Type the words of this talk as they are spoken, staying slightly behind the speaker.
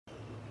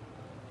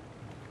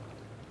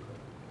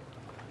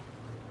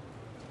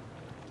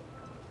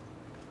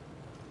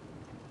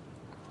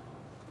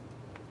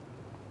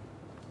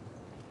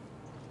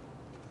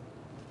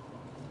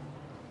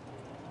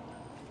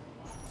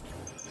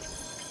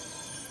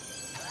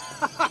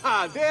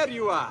There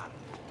you are.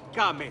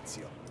 Come,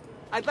 Ezio.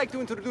 I'd like to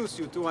introduce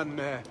you to an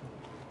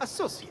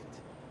associate.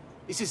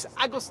 This is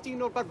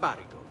Agostino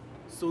Barbarigo,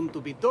 soon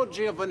to be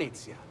Doge of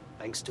Venezia,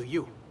 thanks to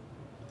you.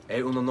 È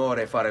un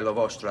onore fare la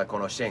vostra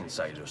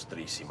conoscenza,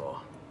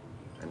 illustrissimo.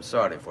 I'm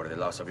sorry for the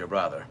loss of your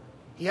brother.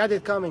 He had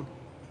it coming.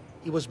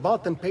 He was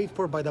bought and paid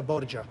for by the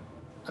Borgia.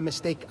 A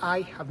mistake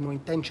I have no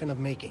intention of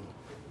making.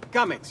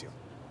 Come, Ezio.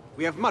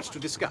 We have much to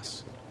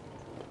discuss.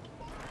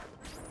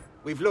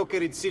 We've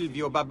located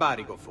Silvio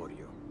Barbarigo for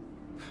you.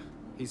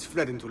 He's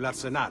fled into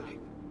l'Arsenale.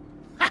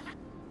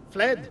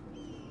 Fled?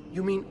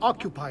 You mean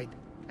occupied,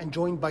 and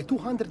joined by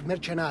 200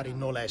 mercenari,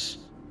 no less.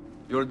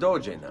 You're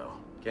Doge now.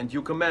 Can't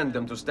you command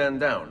them to stand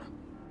down?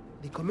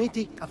 The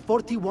Committee of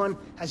 41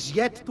 has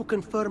yet to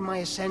confirm my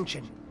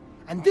ascension.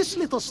 And this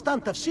little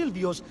stunt of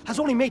Silvio's has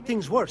only made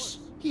things worse.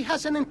 He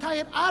has an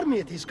entire army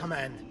at his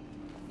command.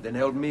 Then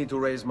help me to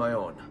raise my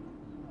own.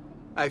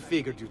 I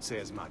figured you'd say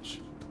as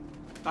much.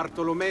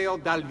 Bartolomeo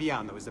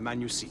d'Alviano is the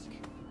man you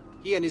seek.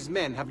 He and his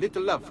men have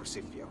little love for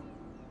Silvio.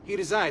 He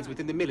resides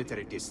within the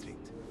military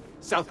district,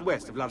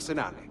 southwest of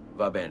l'Arsenale.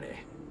 Va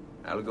bene.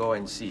 I'll go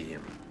and see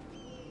him.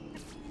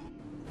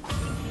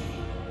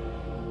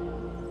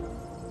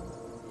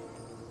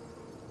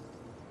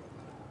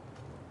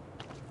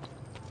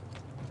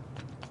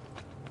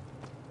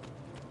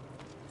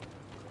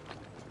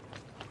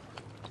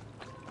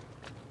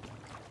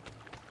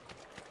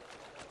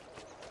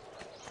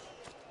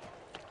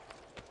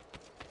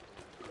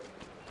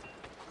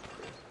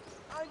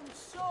 I'm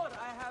sure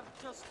I have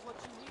just what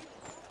you need.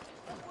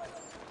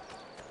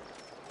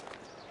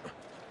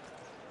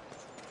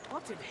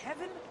 What in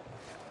heaven?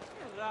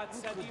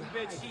 Razza di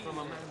imbecille. From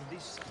a man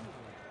this stupid.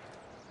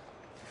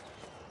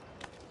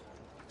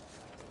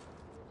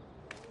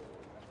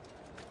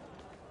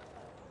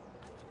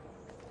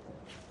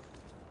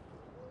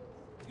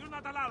 You're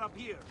not allowed up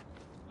here.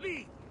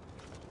 Leave.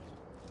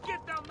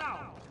 Get down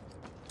now.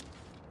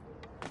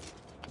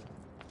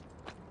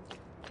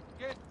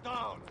 Get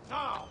down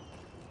now!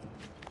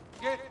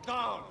 Get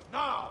down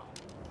now!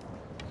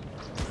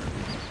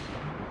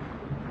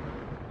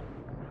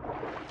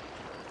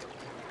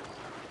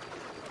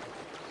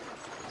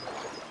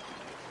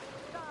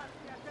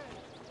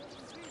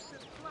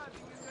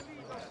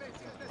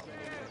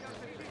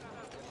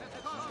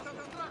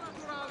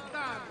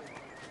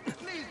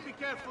 Please be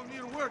careful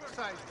near work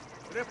site.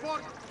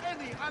 Report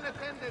any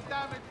unattended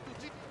damage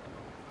to the...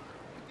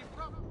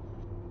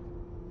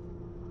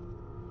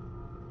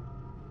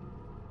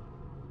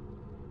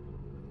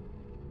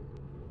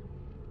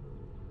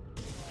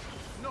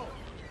 No,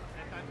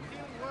 and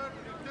until word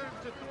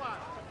returns to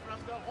us from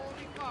the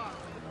Holy Cause,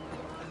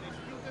 the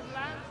disputed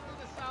lands to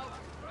the south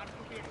are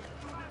to be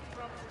excluded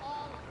from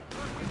all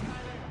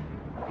mercantile.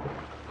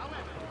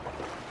 However,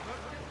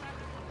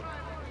 mercantile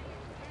privately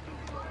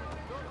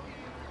don't be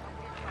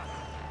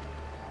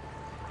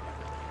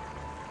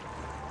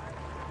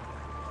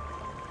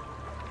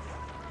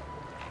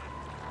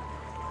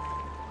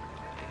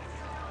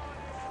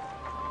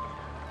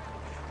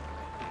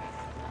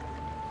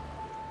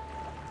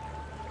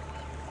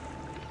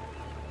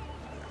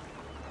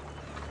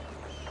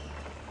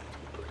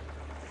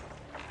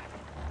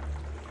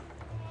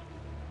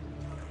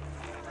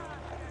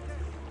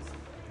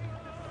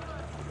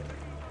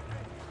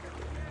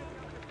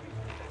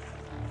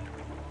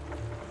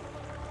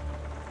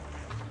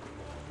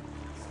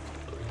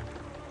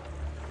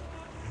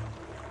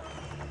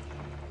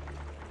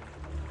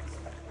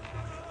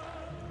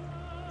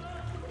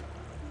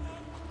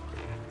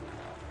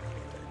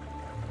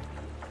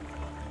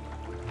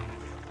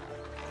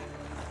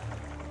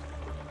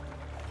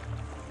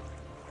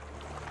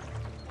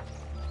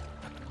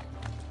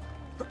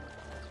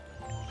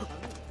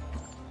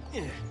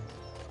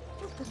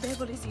What the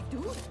devil is he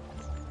doing?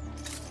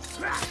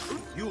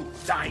 You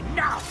die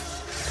now!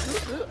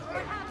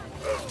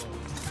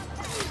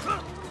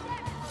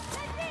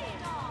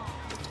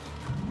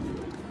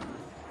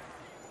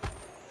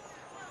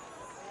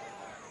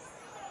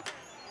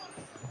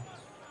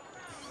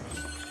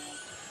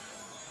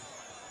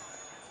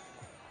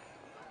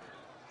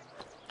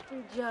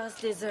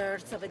 Just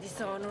deserts of a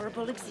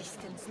dishonorable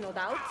existence, no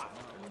doubt.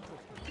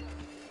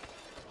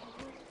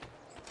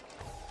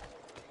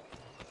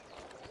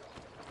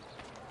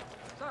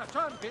 Such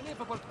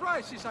unbelievable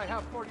prices I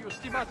have for you,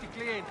 stimati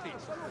clienti.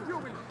 You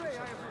will say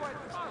I am quite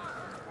responsible.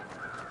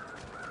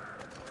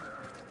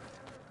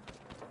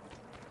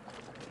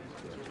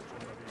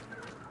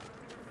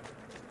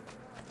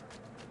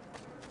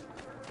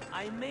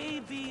 I may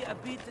be a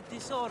bit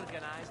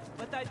disorganized,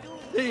 but I do...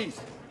 These!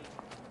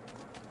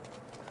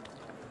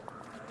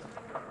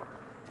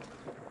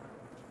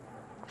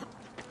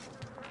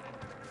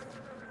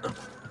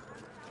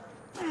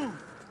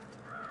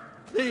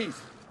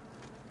 These!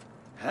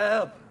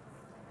 Help!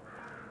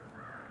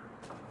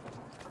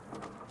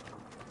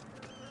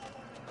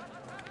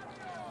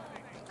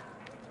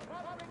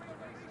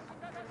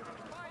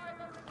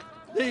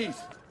 These!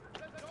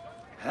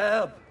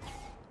 Help!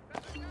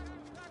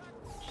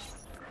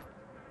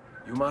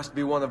 You must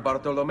be one of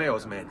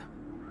Bartolomeo's men.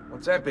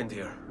 What's happened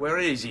here? Where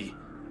is he?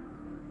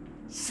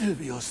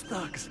 Silvio's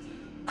thugs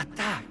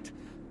attacked,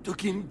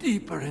 took him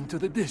deeper into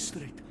the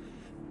district.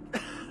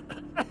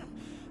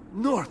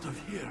 North of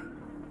here.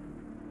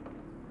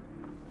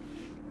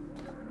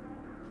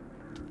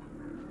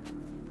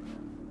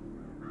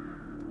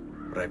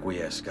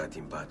 Requiescat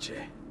in pace.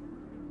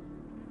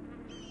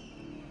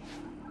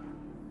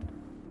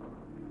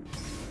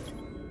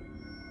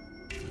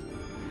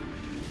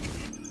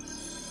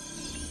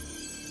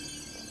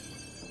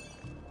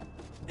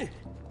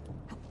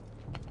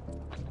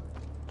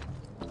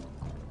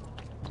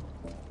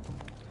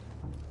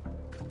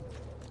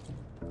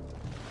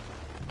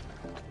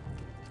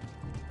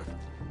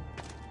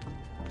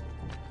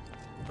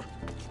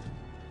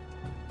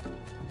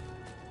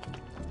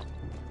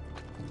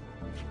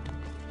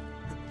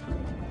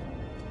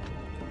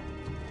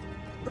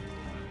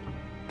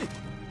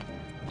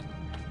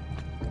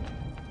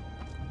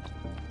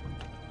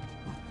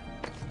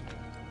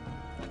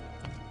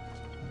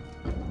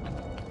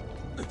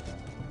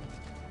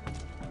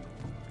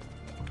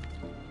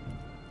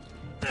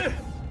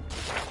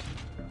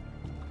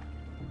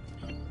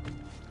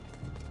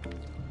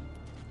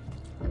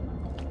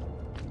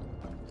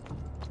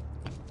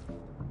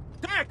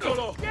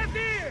 Eccolo! Get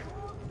here!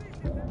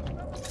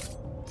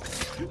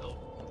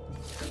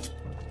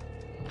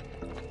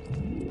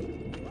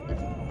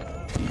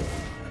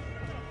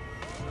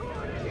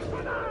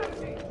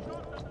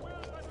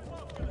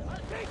 I'll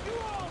take you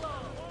all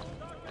on!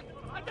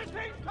 At the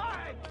same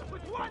time!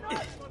 With one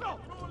arm! No!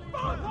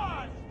 Both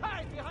arms!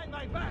 Tied behind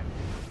my back!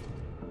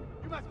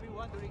 You must be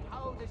wondering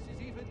how this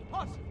is even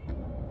possible.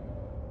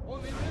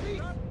 Only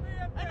release,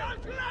 and I'll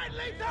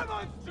gladly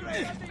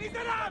demonstrate!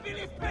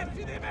 Miserabili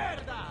pezzi di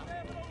merda!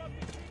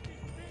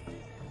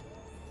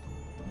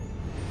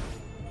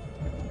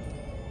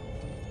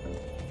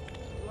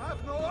 You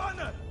have no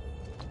honor,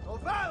 no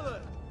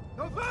valor,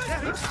 no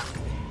virtue!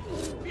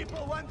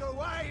 People wonder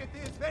why it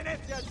is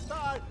Venezia's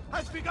star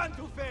has begun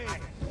to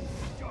fade.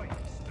 Join me,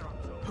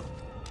 Stronzo.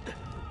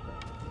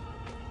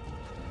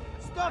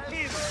 Stop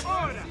him!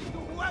 Order! To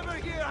whoever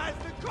here has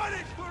the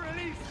courage to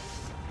release him.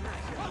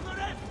 While the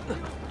rest of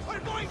you are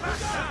going to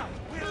die!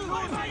 We'll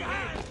lose my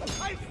hand!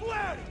 I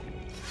swear!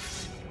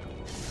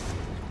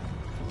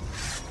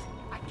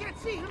 I can't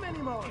see him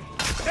anymore.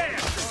 There!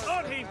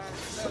 On him!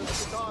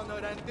 With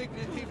honor and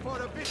dignity for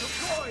a bit of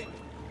coin.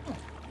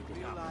 You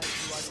realize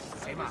you are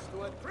service to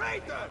a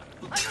traitor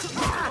and a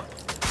coward!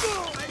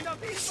 And the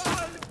people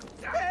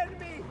spare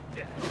me!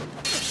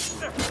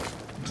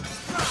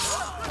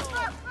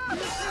 I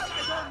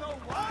don't know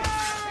why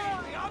you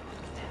made me up!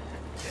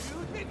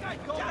 You think I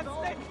don't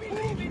know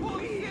who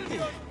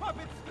Silvio's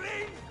puppet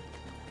screams?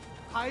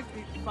 I've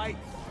been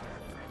fighting.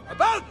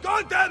 About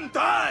goddamn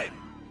time!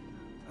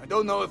 I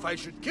don't know if I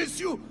should kiss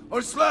you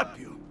or slap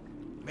you.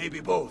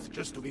 Maybe both,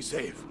 just to be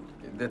safe.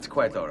 That's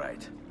quite all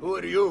right. Who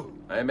are you?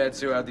 I'm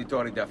Ezio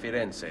Auditore da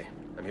Firenze.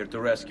 I'm here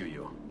to rescue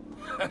you.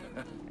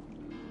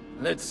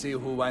 Let's see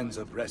who winds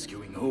up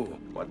rescuing who.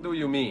 What do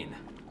you mean?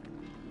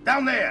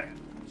 Down there!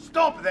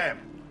 Stop them!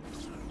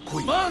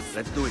 Quick,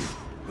 let's do it.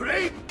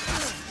 Great!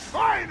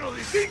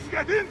 Finally, things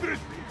get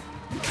interesting!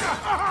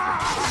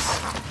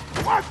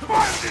 What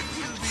fun this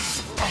will be!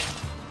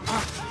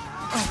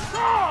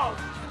 Go!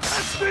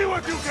 Let's see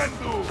what you can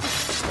do!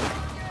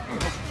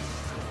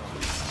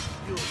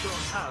 You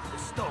don't have the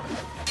stone.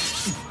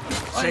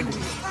 I need a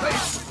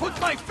place to put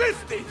my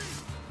fist in!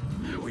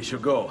 We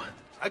should go.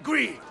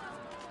 Agreed.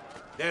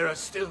 There are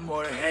still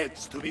more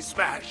heads to be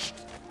smashed.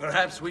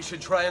 Perhaps we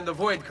should try and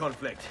avoid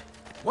conflict.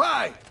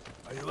 Why?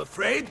 Are you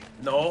afraid?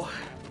 No,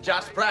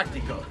 just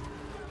practical.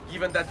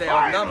 Given that they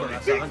outnumber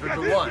us 100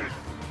 to 1.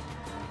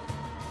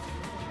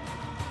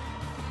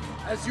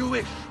 As you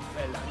wish,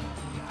 fella.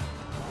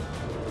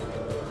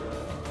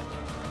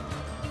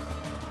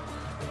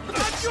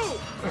 Got you!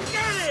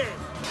 Get it!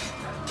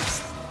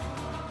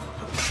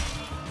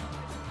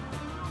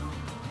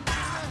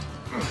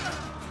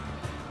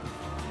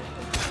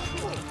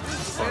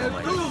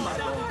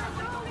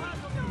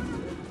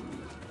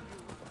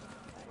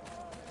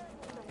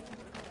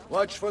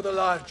 Watch for the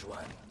large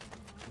one.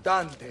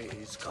 Dante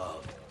is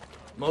called.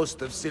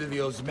 Most of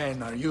Silvio's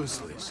men are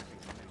useless,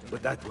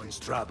 but that one's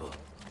trouble.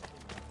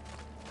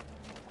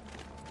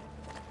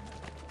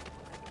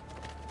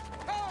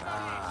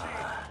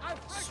 Ah,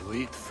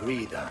 sweet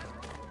Frida.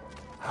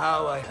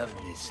 How I have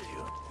missed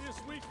you.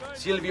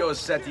 Silvio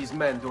set his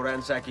men to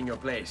ransacking your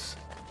place.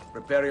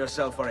 Prepare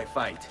yourself for a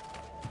fight.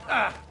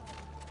 Ah,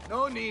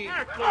 no need.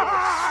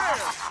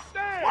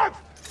 What?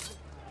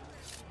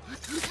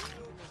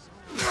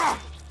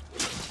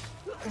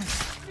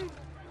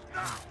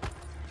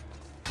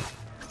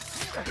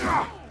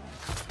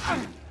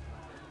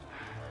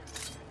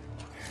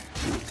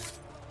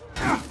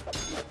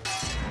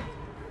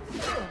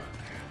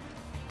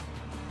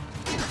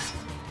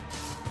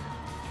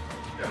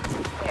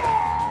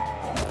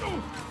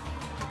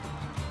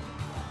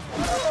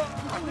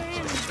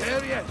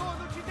 There yet?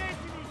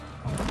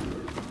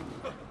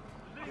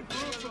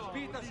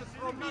 Beat us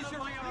from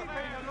misery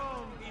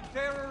in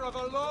terror of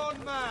a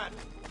lone man.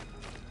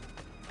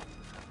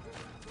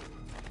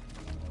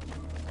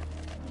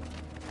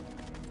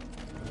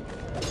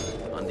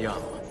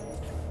 Andiamo.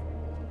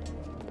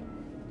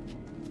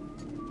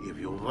 If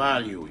you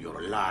value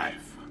your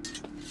life,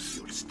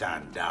 you'll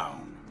stand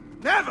down.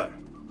 Never!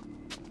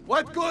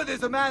 What good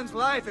is a man's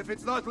life if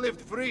it's not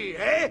lived free,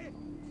 eh?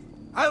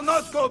 I'll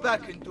not go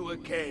back into a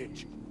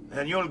cage.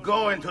 Then you'll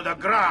go into the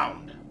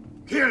ground.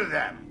 Kill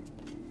them.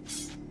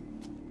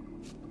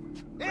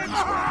 Get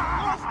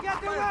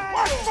away!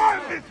 What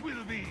fun this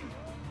will be!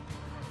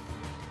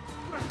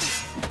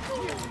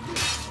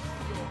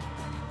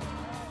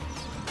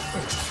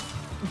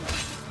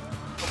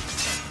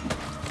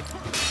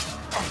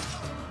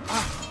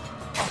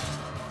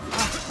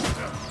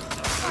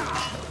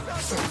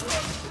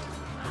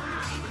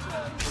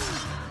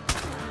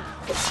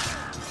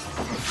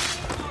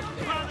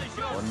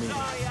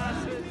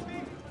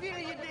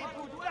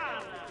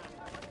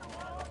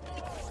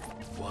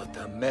 What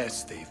a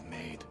mess they've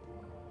made.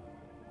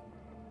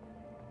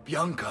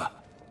 Bianca.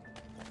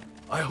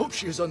 I hope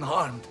she is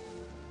unharmed.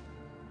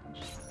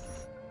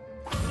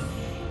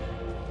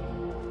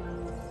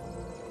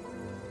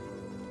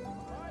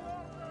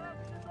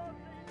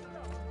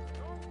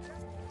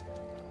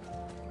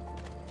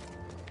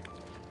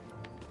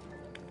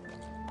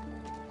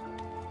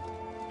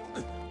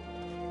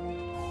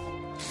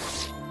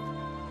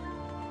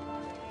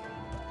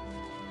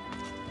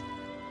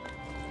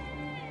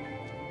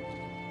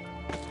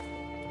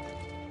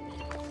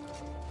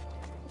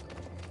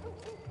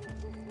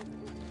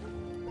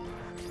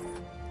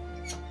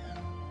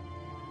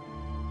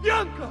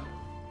 Bianca!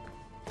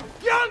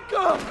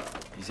 Bianca!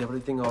 Is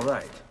everything all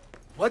right?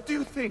 What do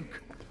you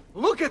think?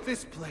 Look at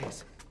this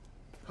place.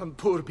 And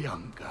poor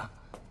Bianca.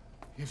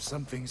 If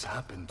something's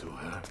happened to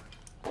her...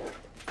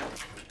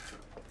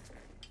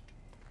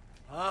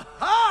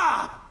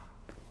 Aha!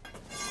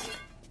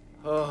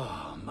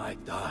 Oh, my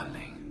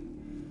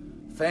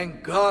darling.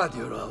 Thank God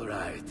you're all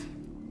right.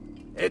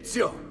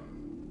 Ezio,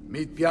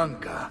 meet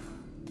Bianca.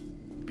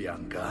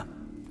 Bianca,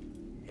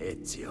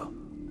 Ezio.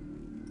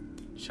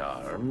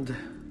 Charmed.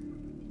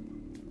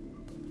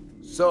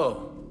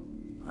 So,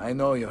 I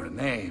know your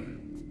name,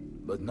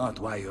 but not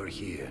why you're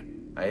here.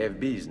 I have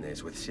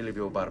business with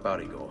Silvio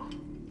Barbarigo.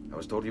 I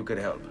was told you could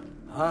help.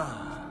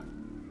 Ah,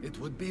 it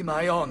would be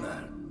my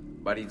honor.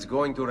 But it's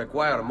going to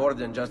require more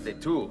than just the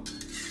two.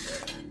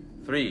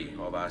 3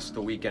 of us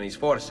to weaken his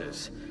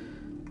forces.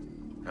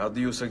 How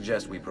do you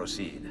suggest we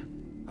proceed?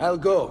 I'll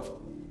go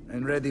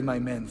and ready my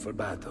men for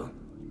battle.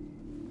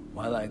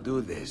 While I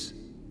do this,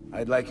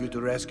 I'd like you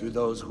to rescue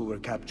those who were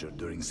captured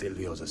during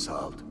Silvio's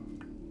assault.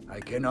 I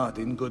cannot,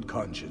 in good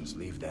conscience,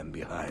 leave them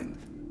behind.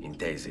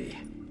 Intesi.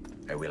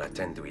 I will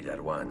attend to it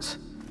at once.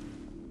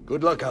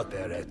 Good luck out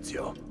there,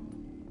 Ezio.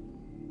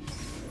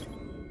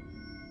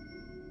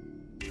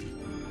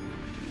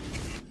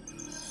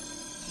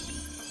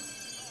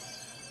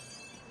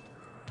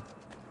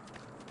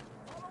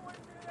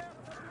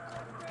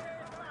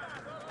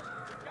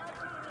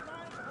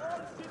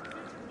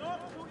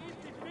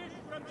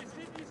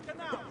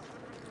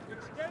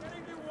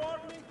 Extending the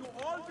warning to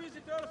all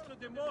visitors to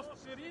the most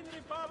serene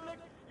republic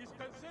is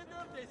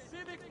considered a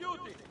civic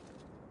duty.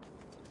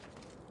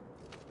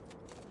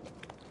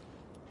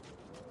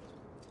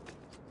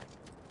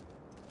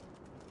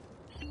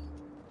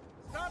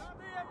 Start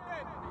the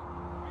attending.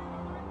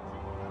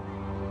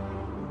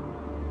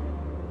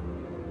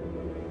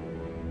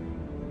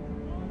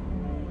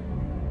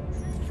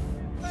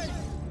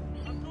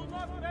 And do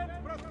not vent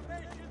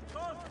frustrations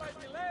caused by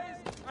delays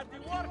at the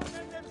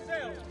workmen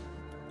themselves.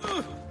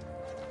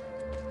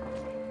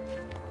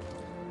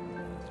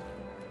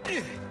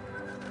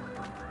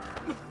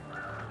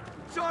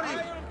 Sorry!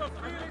 Tired of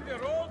feeling the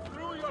road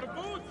through your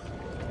boots?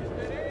 Is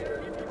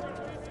there any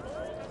typical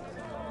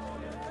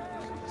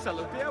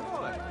Salutiamo!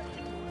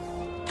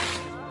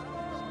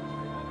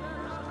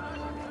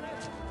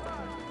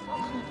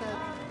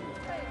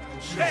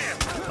 There!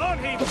 On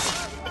him!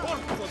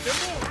 Porco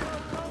demon!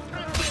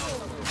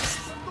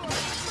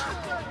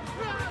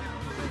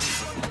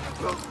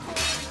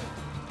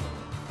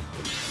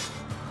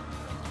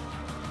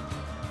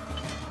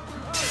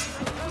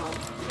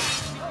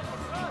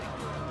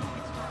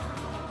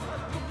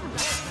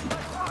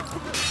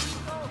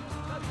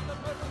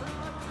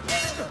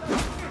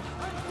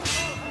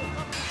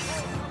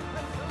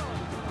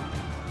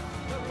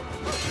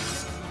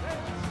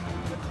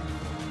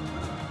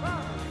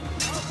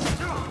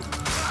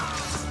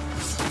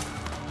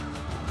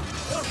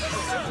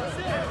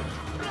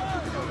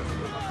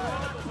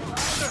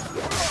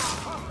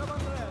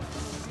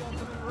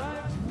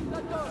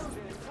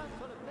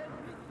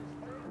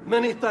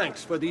 Many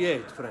thanks for the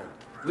aid, friend.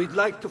 We'd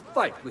like to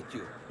fight with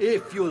you,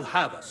 if you'll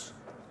have us.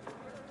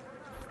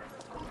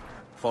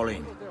 Fall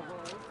in.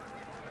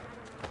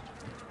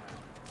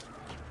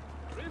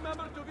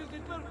 Remember to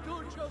visit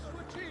Bertuccio's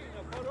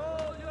Cucina for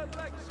all your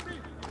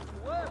blacksmithing,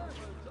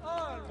 weapons,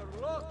 armor,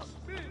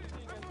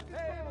 locksmithing, and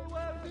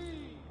tableware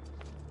needs.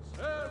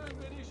 Serving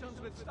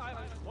Venetians with style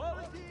and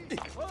quality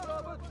for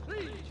over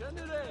 3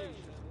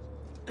 generations.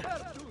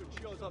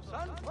 Bertuccio's of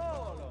San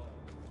Polo.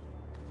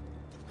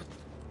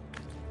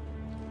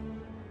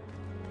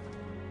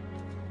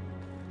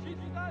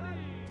 Cittadini!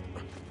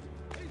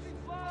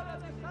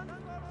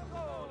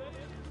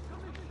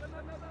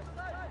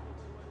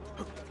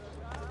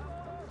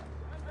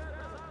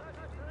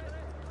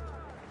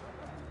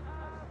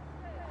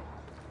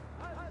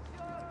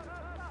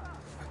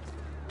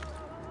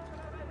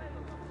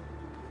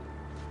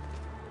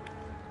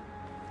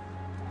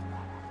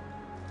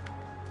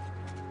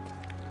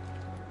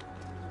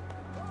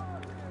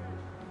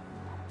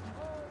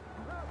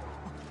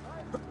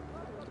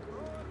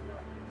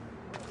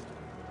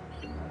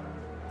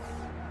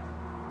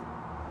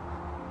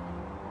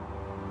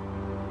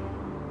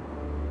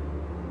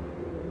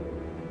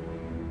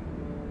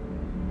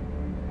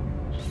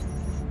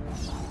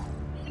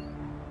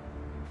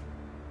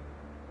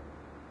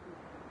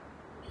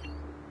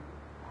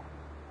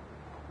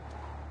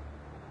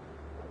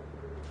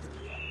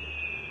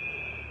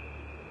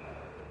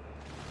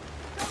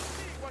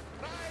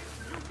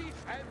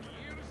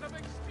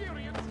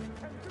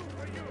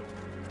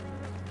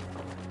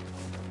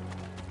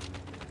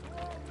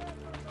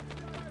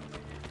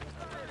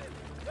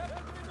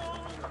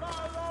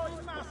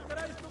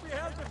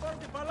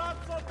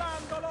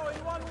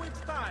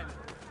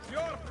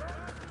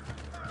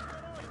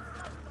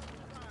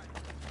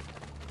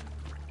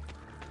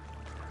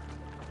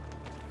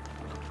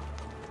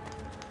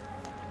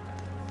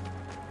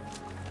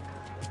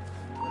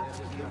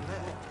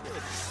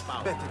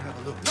 Better have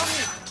a look.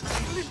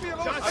 Leave me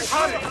alone! I've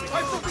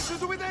nothing to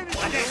do with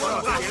anything!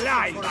 Adesso vai,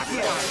 là,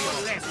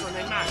 lesso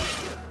nel mano.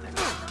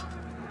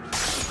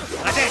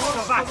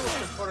 Adesso va!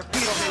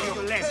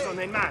 Tiro il lesso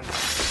nel mano.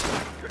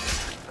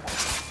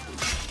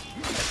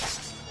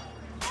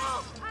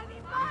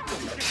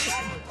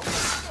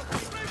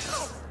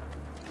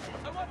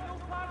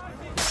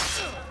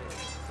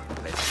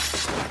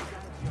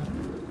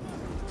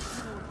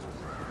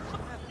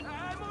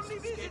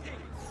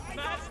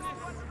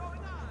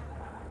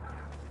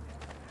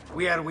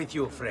 We are with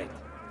you, friend.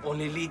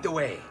 Only lead the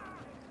way.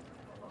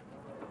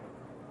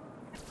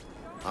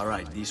 All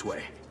right, this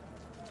way.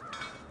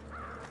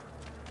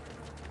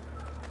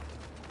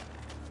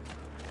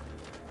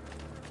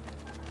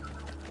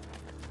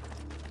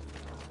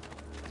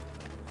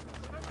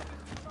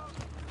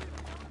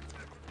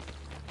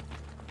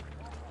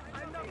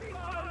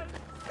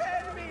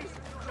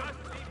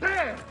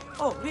 There!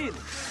 Oh, really?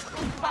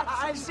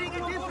 I sing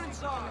a different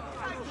song!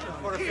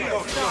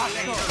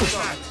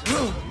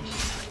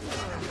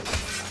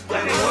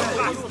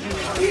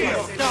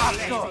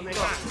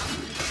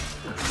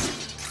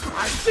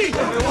 I see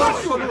one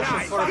solution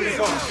for a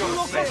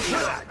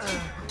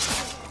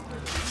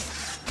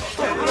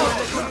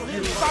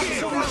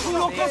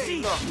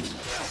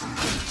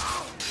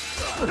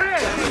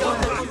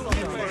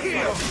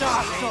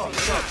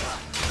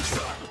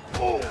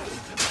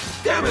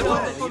Damn it!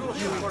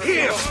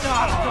 Here!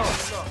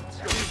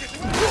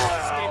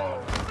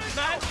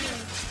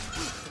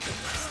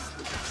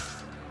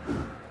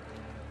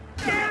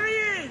 There he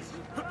is!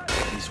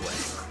 This way.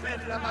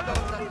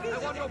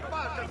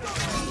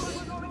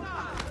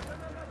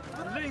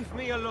 Leave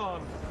me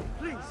alone.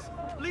 Please,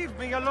 leave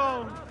me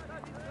alone.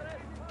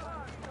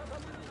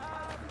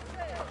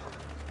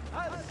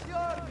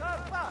 Ezio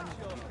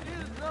Carpaccio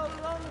is no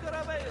longer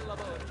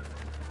available.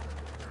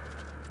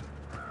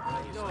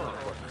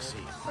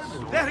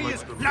 There he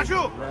is!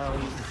 Laggiù!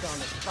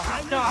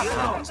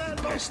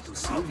 Questo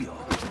Silvio.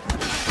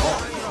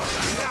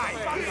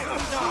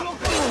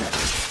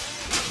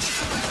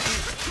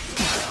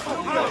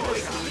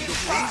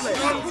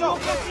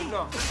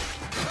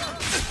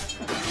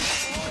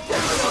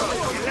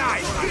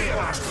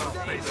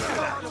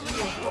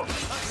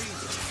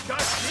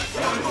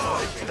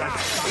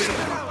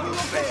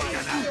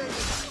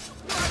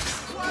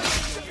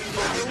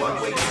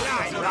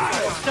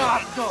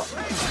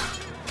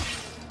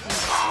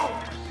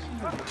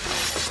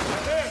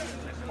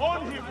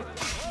 On him!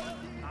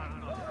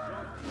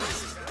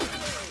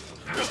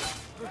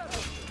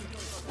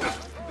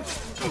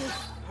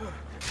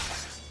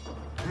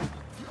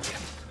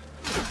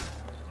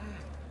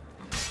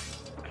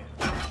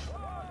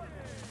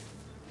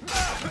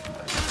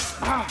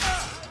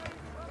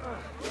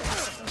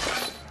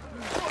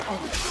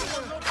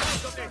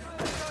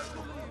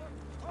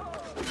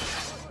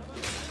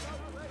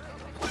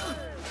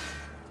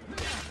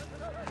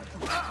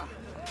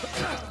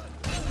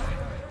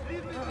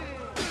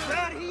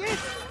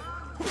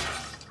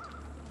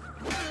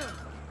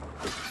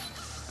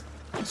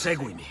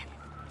 Seguimi.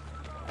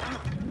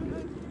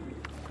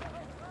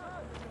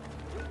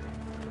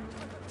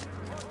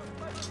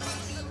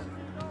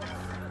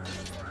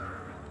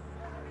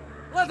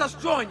 Let us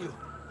join you.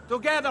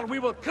 Together we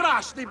will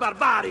crush the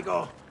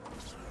Barbarigo.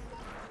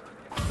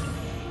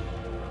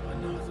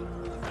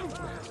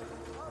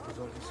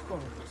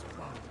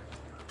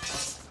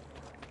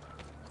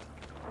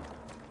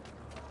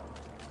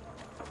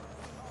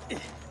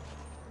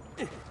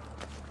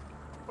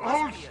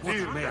 Hold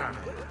still, man!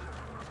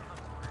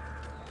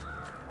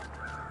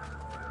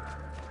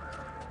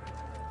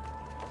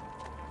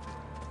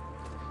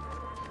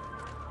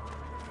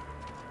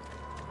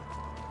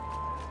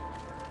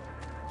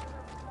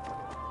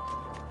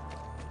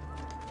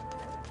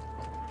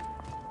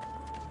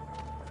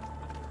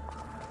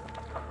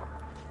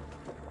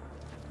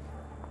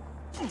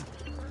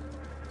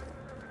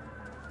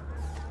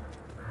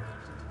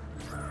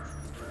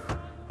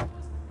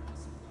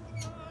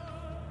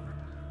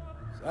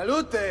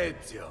 Salute,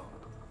 Ezio.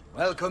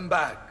 Welcome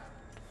back.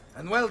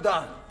 And well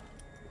done.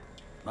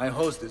 My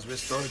host is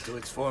restored to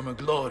its former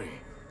glory.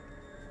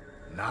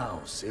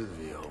 Now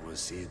Silvio will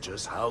see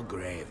just how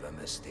grave a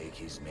mistake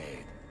he's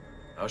made.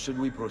 How should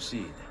we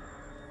proceed?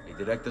 A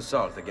direct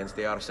assault against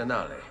the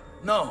Arsenale?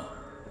 No,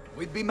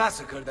 we'd be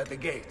massacred at the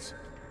gates.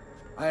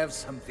 I have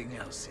something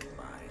else in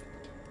mind.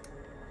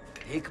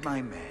 Take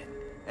my men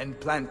and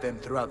plant them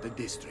throughout the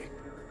district.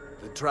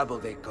 The trouble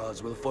they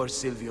cause will force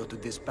Silvio to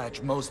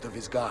dispatch most of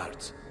his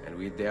guards. And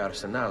with the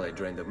Arsenale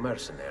drained of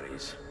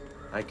mercenaries,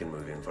 I can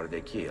move in for the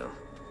kill.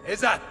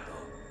 Esatto.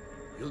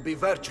 You'll be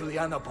virtually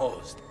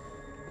unopposed.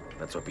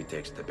 Let's hope he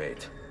takes the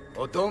bait.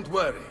 Oh, don't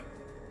worry.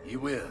 He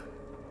will.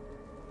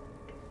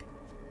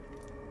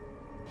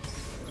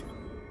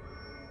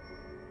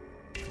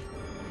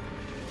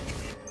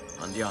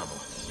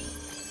 Andiamo.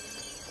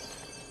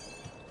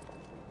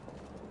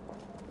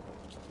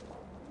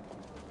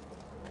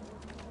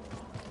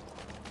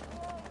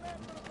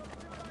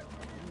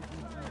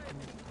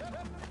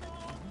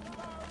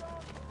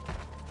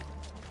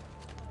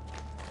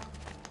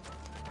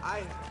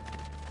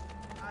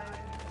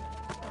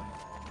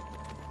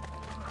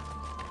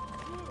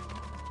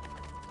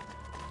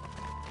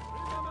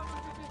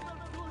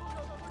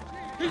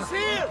 He's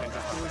here!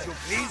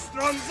 Please,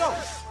 Stronzo!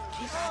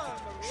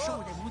 Show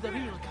them who the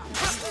real guy is.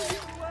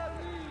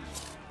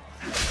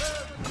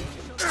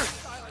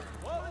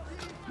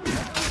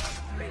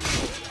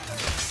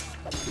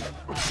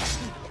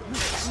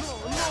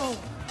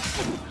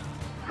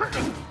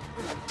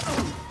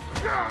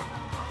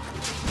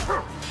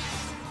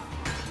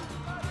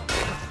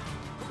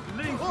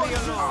 Leave me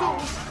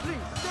alone!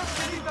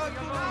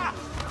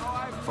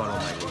 Follow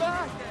my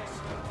lead.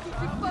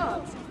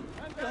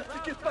 To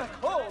get back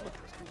home!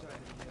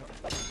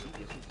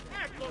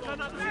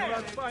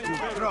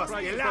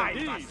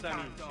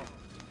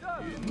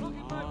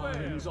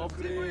 Arms of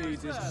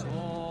greatest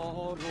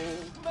sorrow,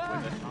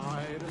 when the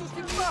tyrants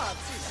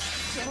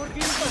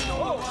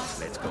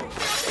Let's go.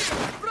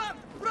 Run!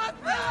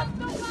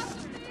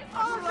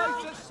 Our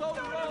lives are so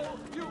low,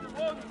 you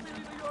won't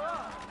believe your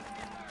eyes!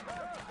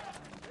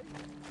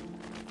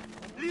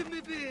 Leave me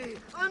be!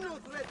 I'm no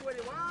threat to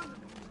anyone!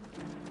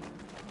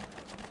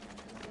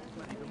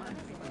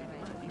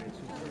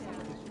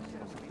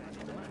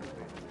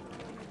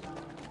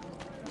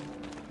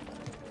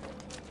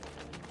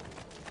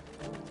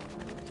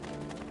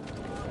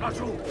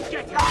 Laggiù!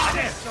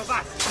 Adesso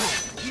basta!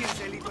 Here's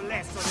a little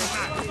less on the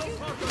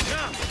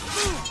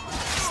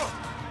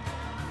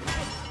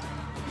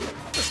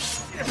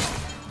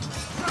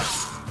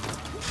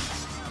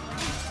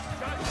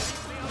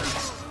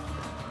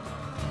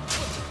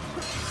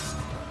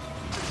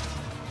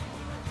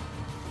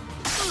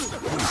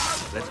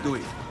Let's do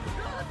it.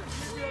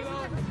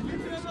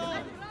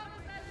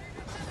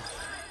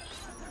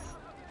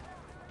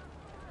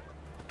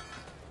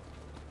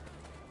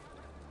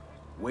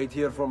 Wait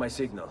here for my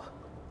signal.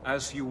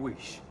 As you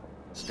wish.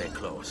 Stay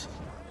close.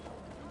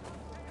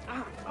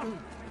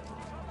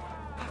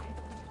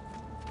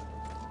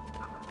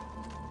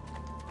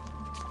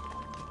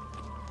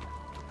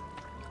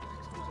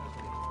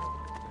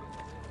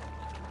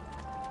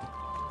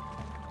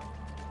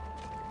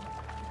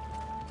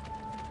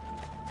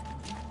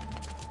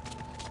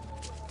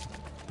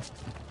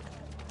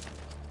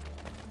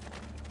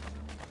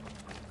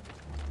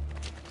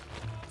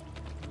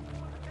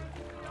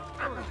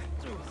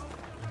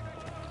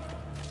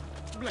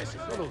 Bless you,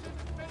 Brotherhood.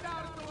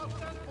 Medardo of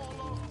San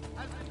Polo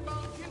has been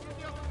found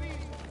guilty of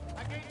treason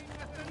against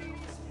the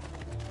Fenice.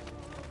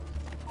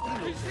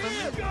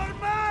 You're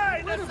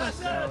mine,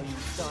 assassin!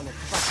 You've done it.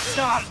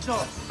 Bastardo!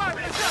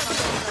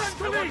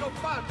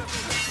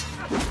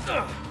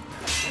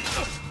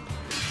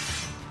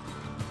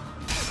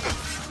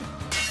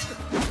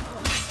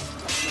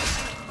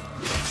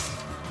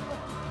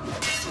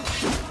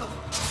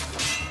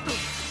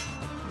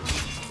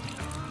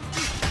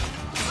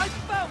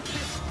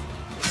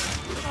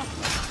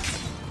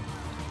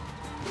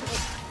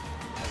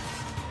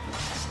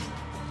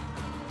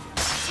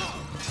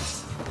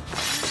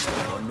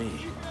 On me.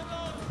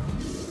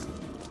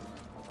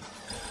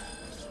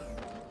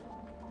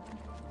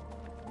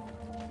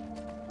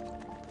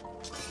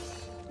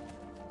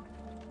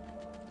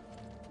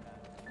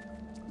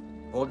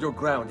 Hold your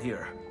ground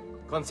here.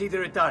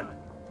 Consider it done.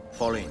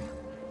 Fall in.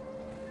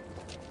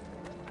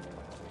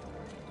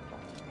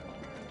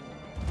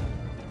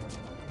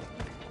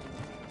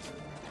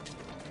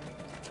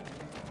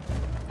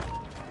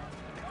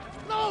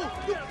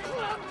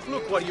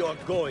 Look where you're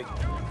going.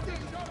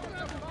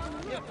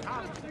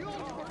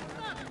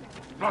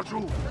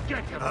 Laggiù,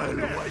 get him! I'll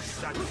wipe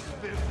that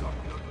spirit off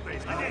your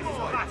face. Adesso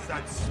basta!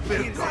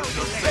 Spirit off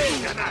your face,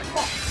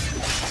 canaglia!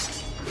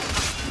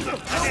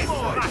 Adesso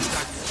basta!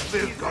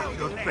 Spirit off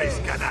your face,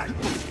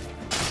 canaglia!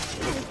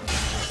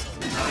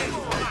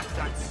 Adesso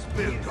basta!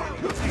 Spirit off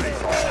your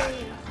face,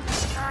 canaglia!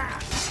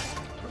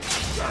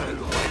 I'll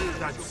wipe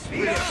that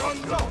spirit off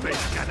your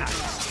face,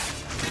 canaglia!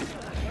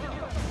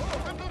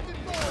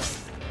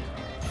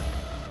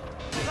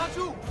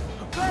 Laggiù!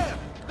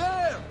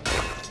 There!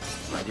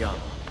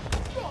 Andiamo.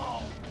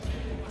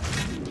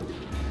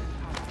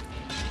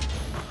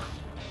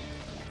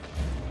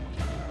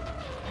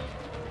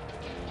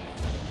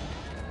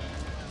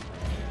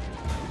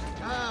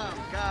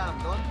 Come,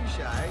 don't be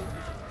shy.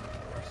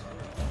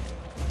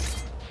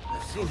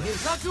 I've seen him.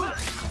 Laggiù!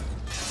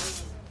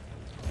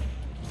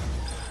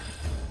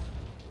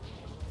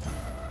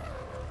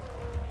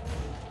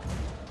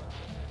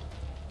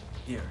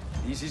 Here.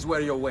 This is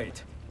where you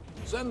wait.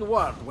 Send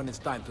word when it's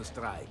time to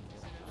strike.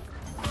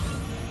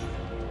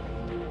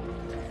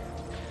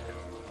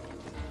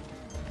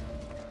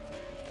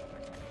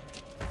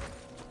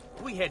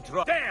 We had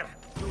dropped. There!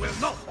 You will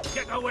not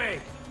get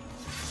away!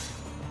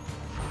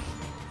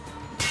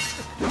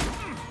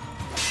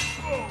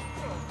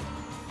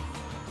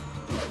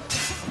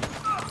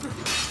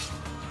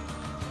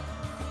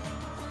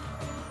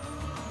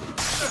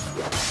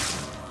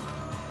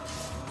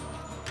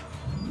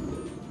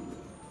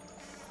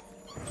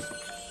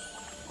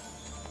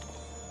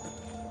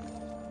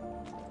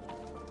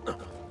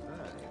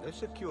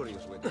 That's a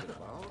curious way to get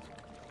about.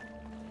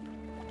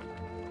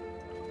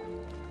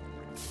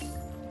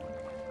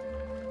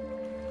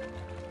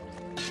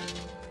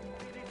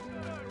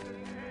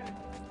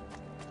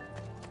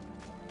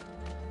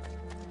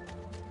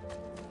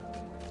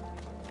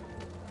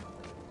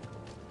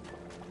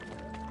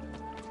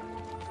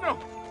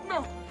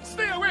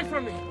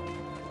 from me!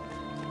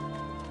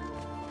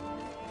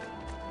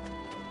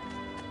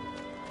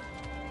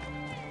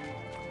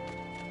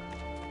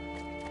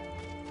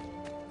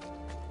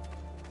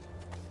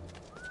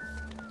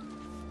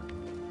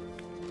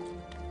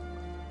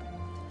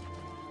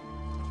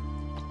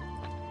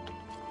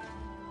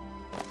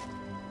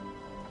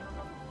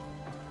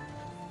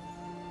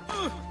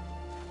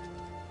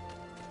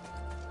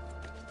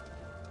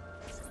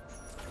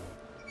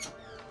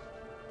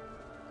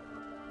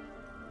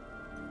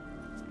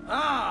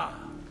 Ah,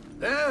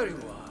 there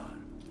you are.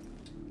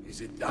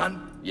 Is it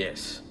done?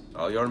 Yes.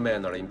 All your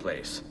men are in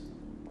place.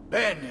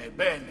 Bene,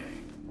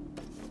 bene.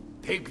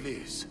 Take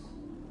this.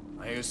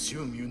 I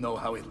assume you know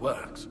how it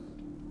works.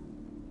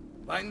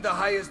 Find the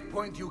highest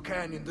point you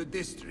can in the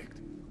district,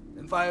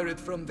 and fire it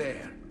from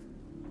there.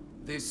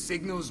 This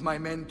signals my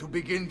men to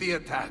begin the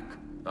attack.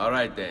 All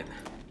right, then.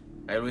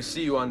 I will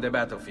see you on the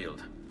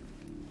battlefield.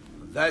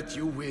 That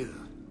you will.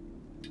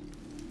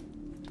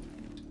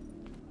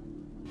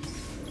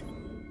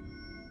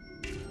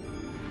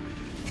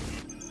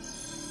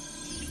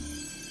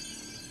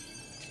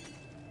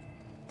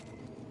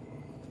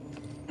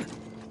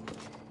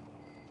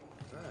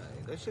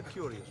 They're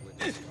curious with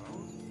this.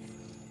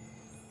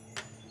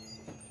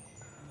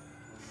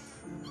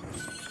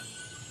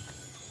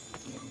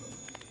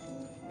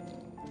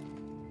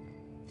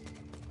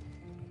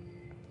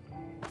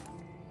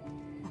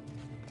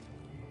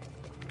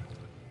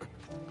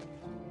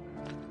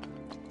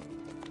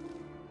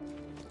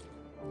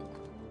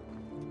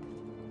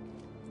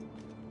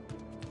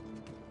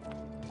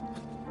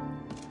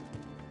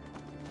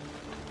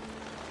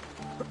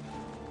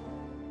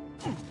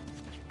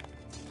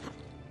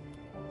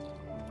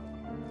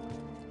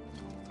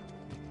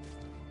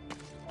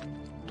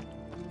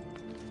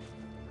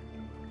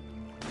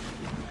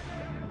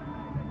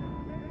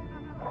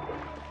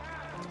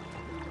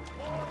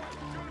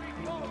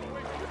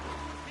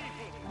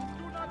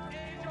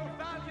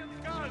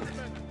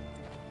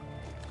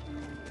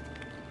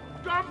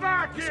 Come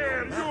back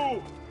here,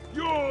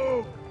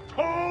 you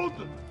toad!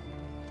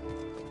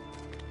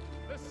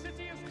 The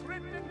city is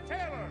gripped in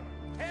terror,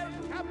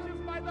 held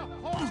captive by the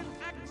horrid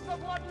acts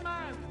of one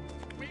man.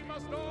 We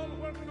must all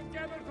work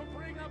together to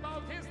bring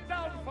about his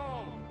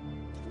downfall.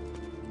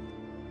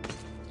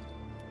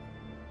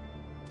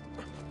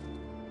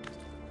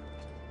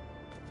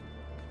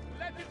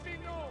 Let it be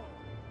known,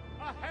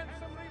 a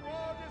handsome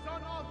reward is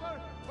on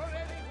offer for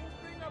any who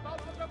bring about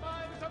the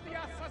demise of the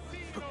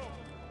assassino.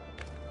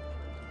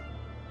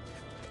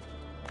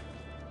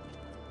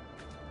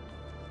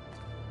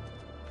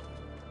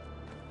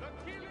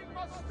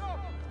 Must stop!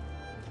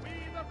 We,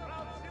 the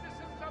proud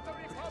citizens of the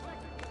Republic,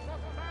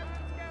 must stand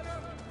together,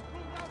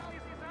 root out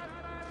this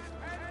madman,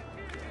 and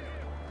kill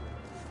him!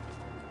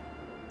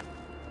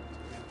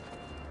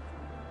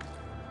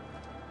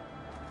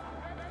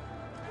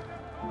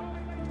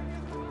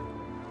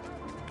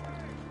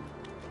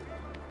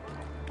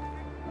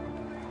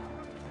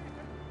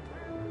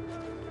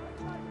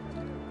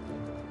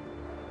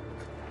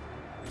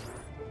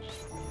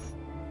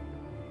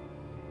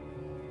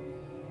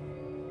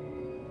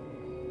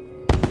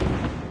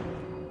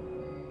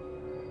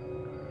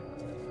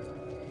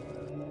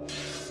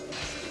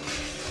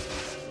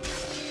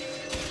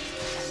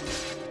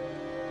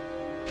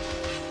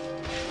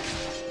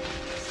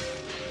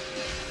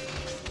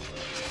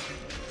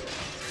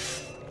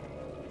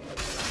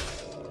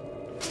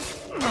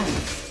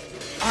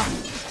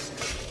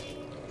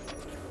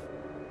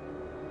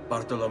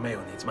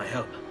 Bartolomeo needs my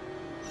help.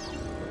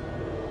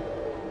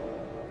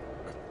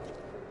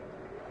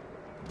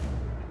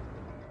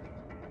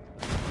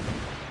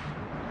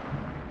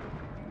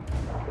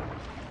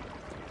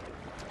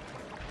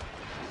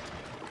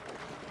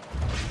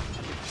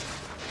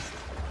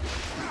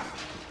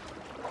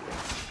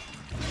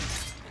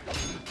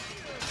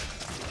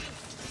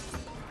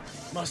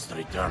 Must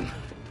return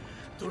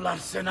to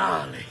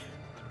l'Arsenale.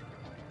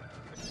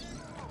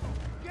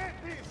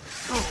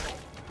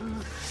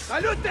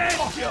 Salute,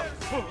 Ezio!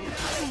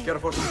 Care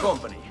for some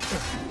company?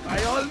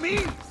 By all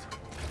means!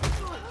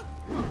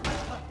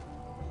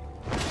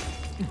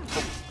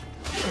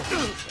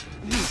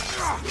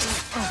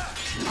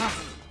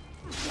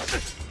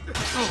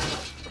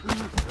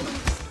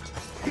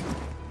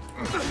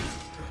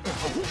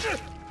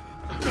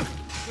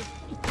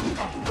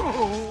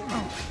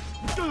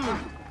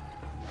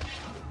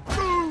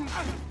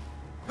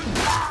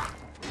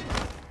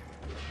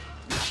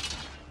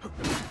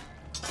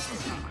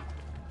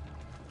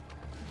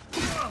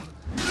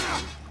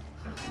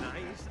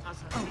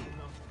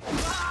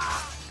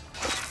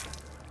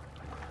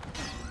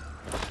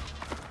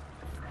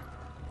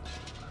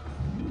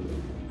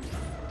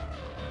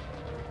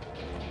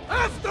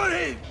 After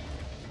him!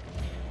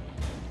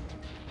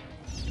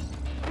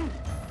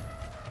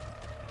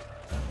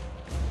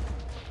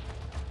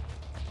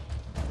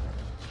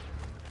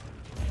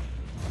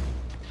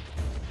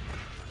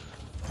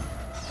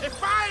 A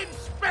fine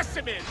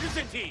specimen,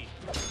 isn't he?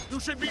 You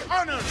should be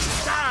honored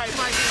to die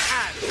by his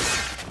hand.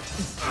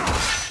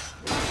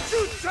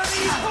 Tutti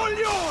i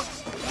coglioni!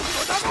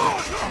 Con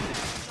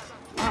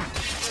amore!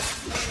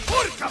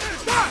 Urca!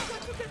 Stop!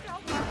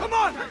 Come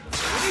on! We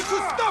need to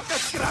stop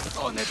that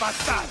scrappone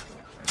bastard!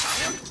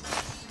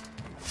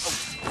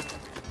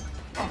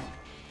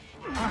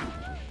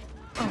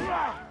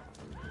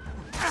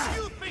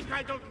 You think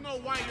I don't know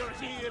why you're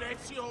here,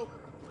 Ezio?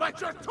 But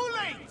you're too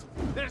late!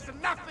 There's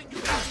nothing you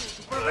can do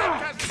to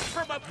prevent us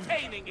from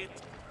obtaining it!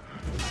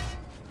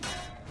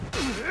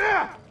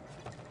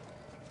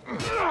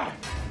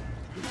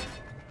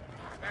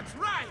 That's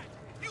right!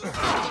 You still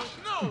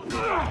don't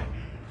know!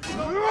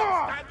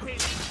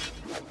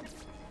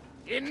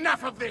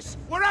 Enough of this!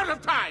 We're out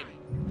of time!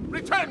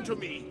 Return to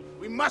me!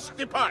 We must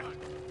depart!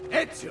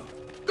 Ezio,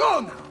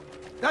 go now!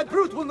 That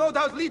brute will no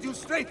doubt lead you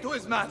straight to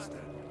his master.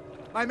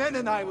 My men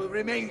and I will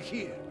remain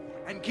here,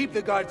 and keep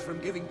the guards from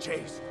giving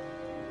chase.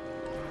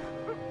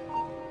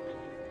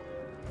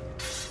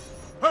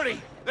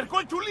 Hurry! They're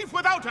going to leave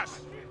without us!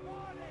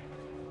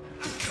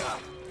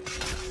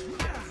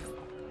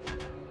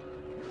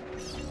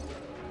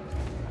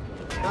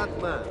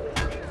 That man.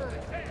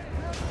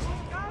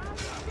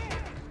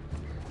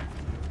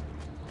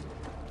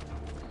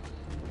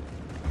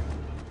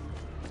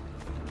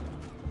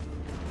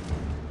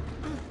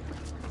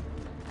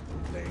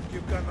 Think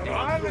you can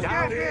run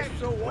down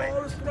this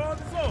war's front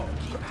zone?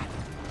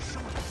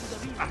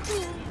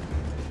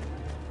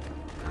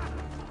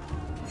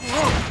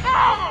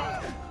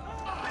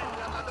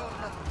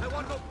 I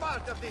want no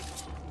part of this.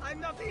 I'm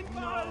not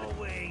involved.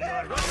 No way.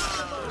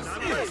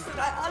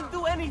 I'll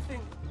do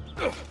anything.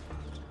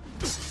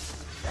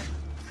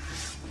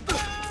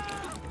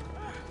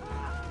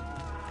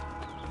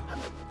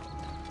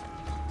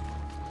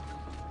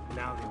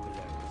 Now they will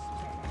let us.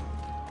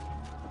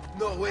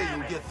 No way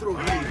you'll get through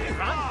here.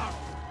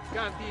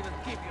 Can't even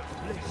keep your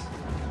place.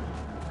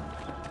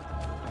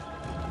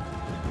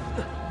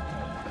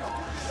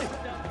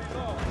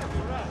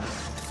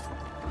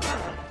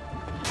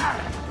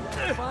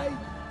 Fight,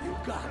 you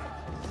got it.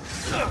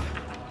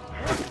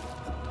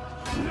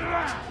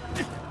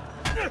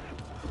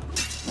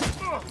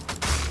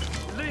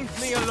 Leave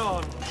me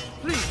alone.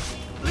 Please,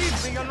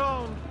 leave me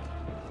alone.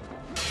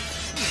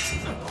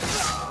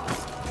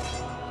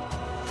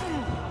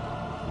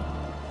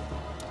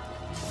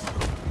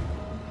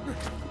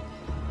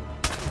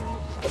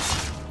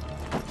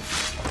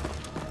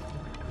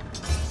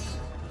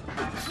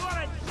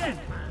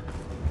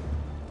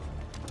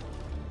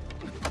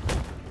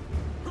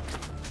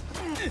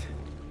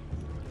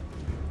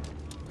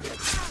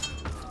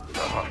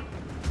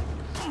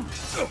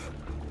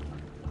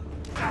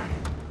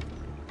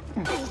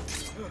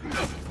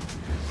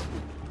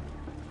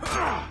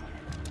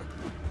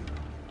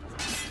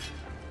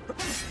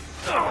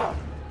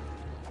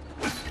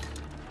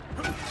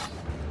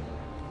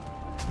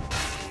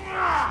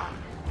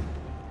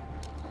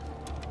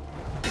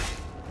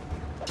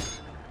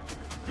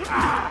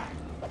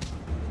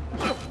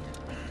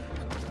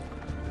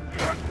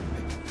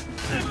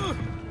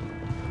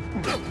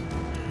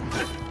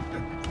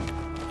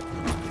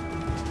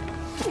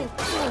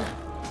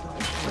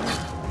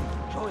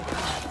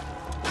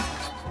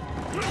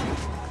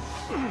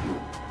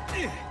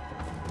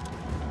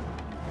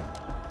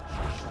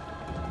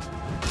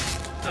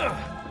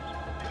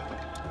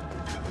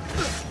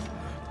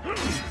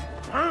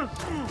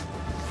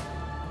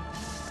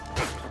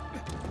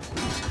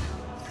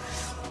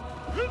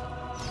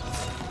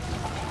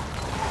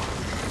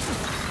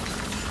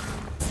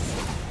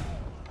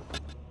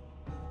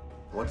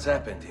 What's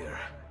happened here?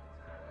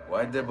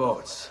 Why the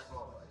boats?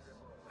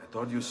 I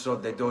thought you saw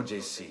the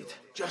Doge's seat.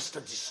 Just a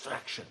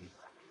distraction.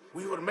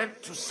 We were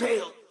meant to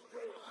sail.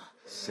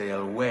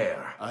 Sail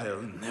where?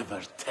 I'll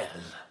never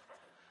tell.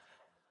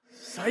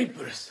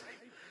 Cyprus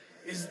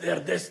is their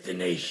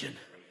destination.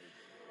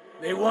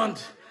 They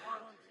want...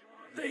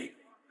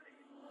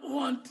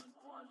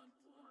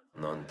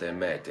 Non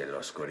temete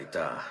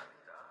l'oscurità.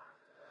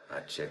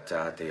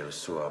 Accettate il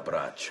suo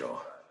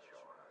abbraccio.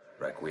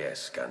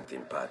 Requiescant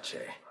in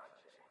pace.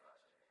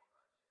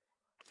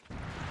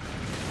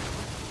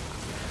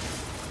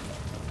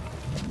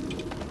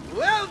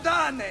 Well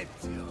done,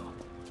 Ezio!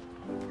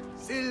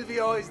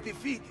 Silvio is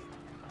defeated,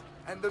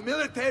 and the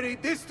military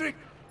district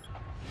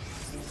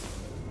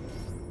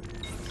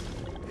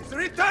is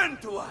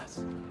returned to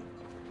us.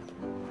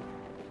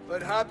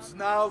 Perhaps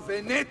now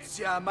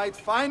Venezia might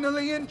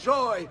finally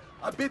enjoy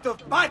a bit of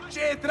pace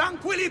e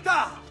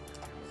tranquillità.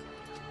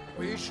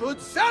 We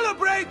should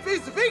celebrate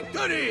this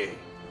victory!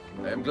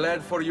 I am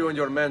glad for you and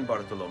your men,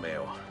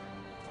 Bartolomeo.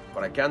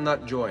 But I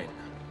cannot join.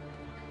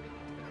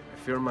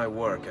 I fear my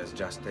work has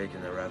just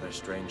taken a rather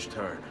strange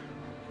turn.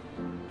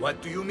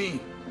 What do you mean?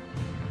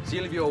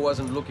 Silvio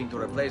wasn't looking to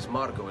replace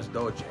Marco as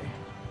Doge.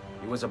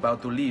 He was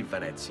about to leave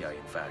Venezia,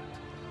 in fact.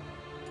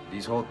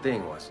 This whole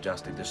thing was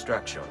just a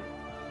distraction.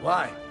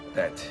 Why?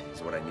 That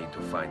is what I need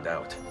to find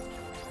out.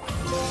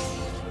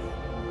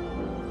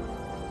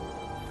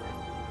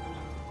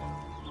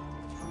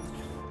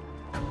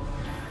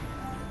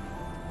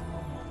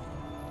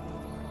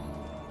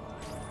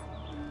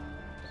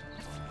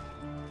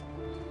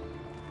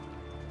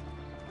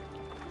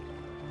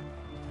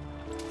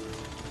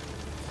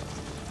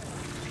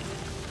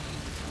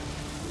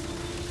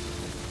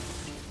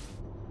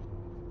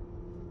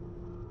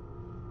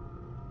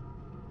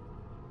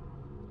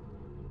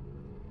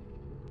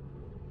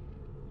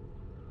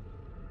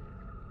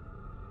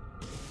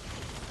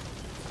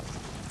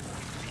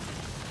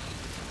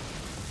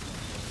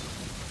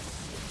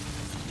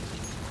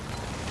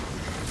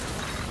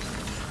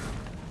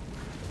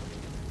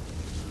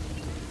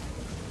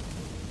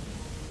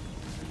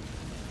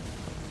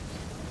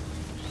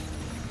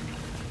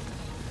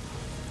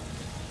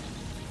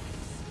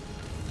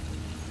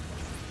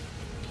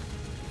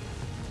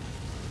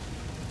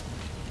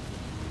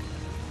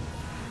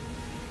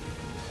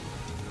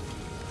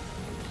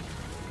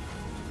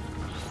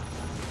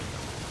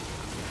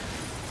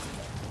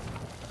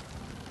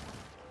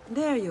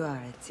 There you are,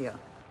 Ezio.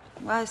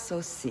 Why so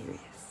serious?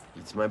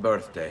 It's my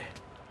birthday.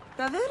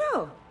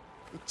 Davvero?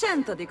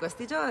 100 di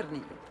questi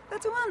giorni.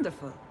 That's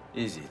wonderful.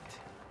 Is it?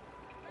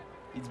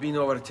 It's been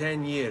over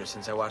 10 years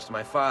since I watched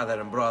my father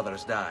and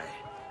brothers die.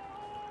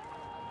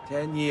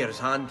 10 years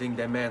hunting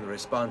the men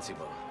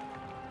responsible.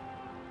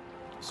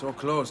 So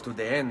close to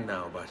the end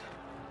now, but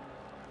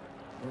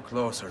no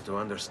closer to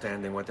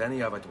understanding what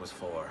any of it was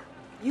for.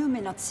 You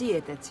may not see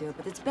it, Ezio,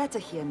 but it's better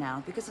here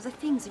now because of the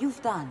things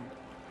you've done.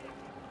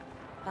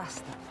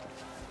 Basta.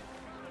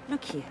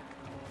 Look here.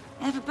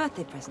 I have a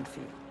birthday present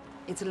for you.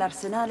 It's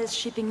l'Arsenale's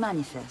shipping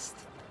manifest.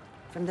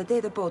 From the day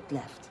the boat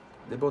left.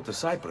 The boat to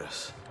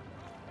Cyprus?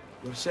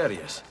 You're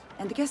serious?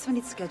 And guess when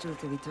it's scheduled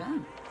to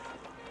return?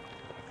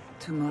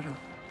 Tomorrow.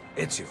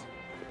 Ezio.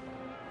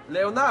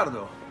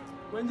 Leonardo!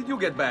 When did you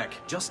get back?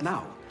 Just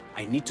now.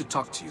 I need to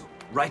talk to you.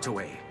 Right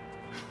away.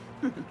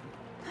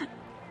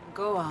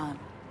 Go on.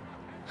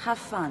 Have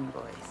fun,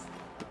 boys.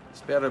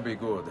 This better be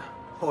good.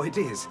 Oh, it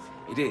is.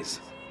 It is.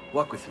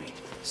 Walk with me.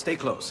 Stay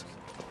close.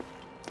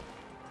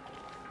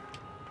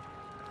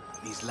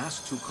 These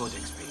last 2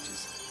 codex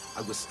pages.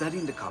 I was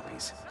studying the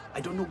copies. I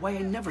don't know why I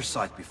never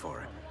saw it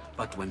before.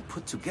 But when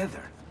put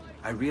together,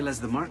 I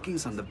realized the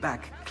markings on the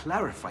back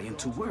clarify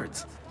into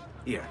words.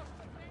 Here.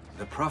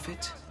 The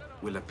Prophet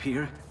will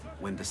appear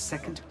when the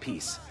second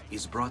piece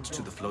is brought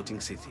to the floating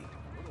city.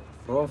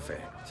 Prophet.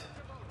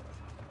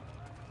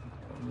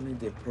 Only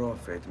the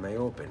Prophet may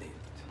open it.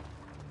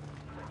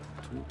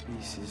 2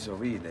 pieces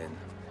of Eden.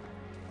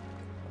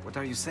 What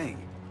are you saying?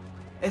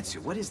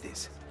 Ezio, what is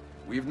this?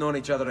 We've known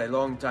each other a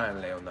long time,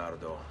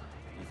 Leonardo.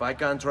 If I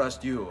can't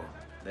trust you,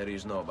 there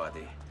is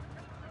nobody.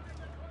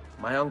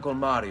 My uncle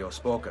Mario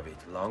spoke of it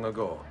long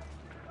ago.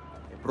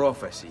 A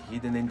prophecy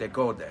hidden in the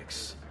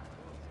Codex,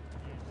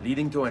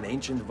 leading to an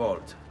ancient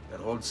vault that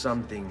holds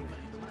something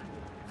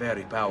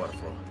very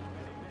powerful.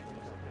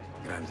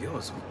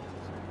 Grandioso.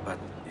 But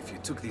if you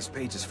took these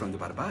pages from the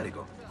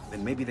Barbarigo,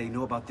 then maybe they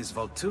know about this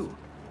vault too.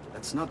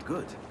 That's not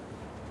good.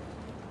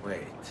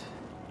 Wait.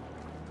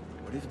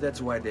 What if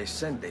that's why they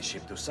sent the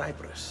ship to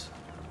Cyprus?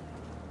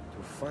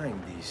 To find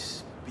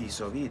this piece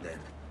of Eden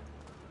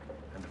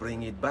and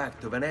bring it back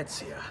to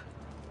Venezia?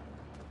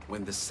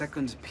 When the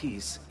second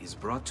piece is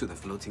brought to the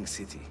floating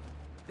city,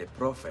 the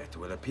Prophet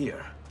will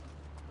appear.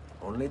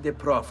 Only the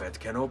Prophet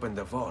can open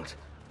the vault.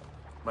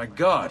 My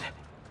God!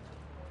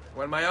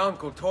 When my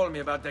uncle told me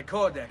about the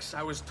Codex,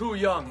 I was too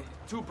young,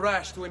 too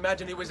brash to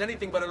imagine it was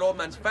anything but an old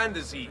man's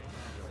fantasy.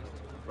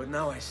 But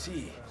now I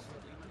see.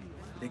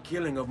 The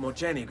killing of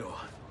Mocenigo,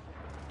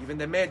 even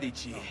the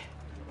Medici,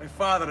 my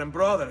father and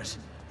brothers.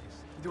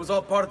 It was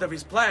all part of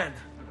his plan.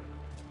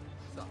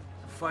 To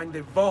find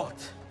the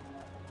vault.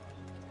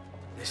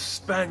 The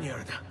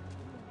Spaniard.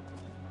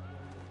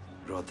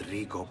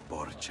 Rodrigo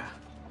Borgia.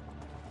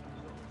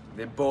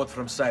 The boat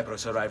from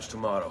Cyprus arrives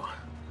tomorrow.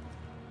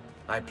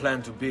 I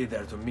plan to be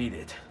there to meet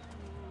it.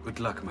 Good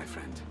luck, my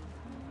friend.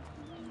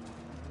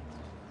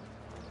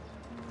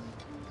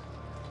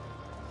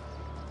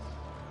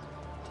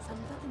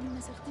 Salutatemi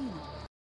una sartina.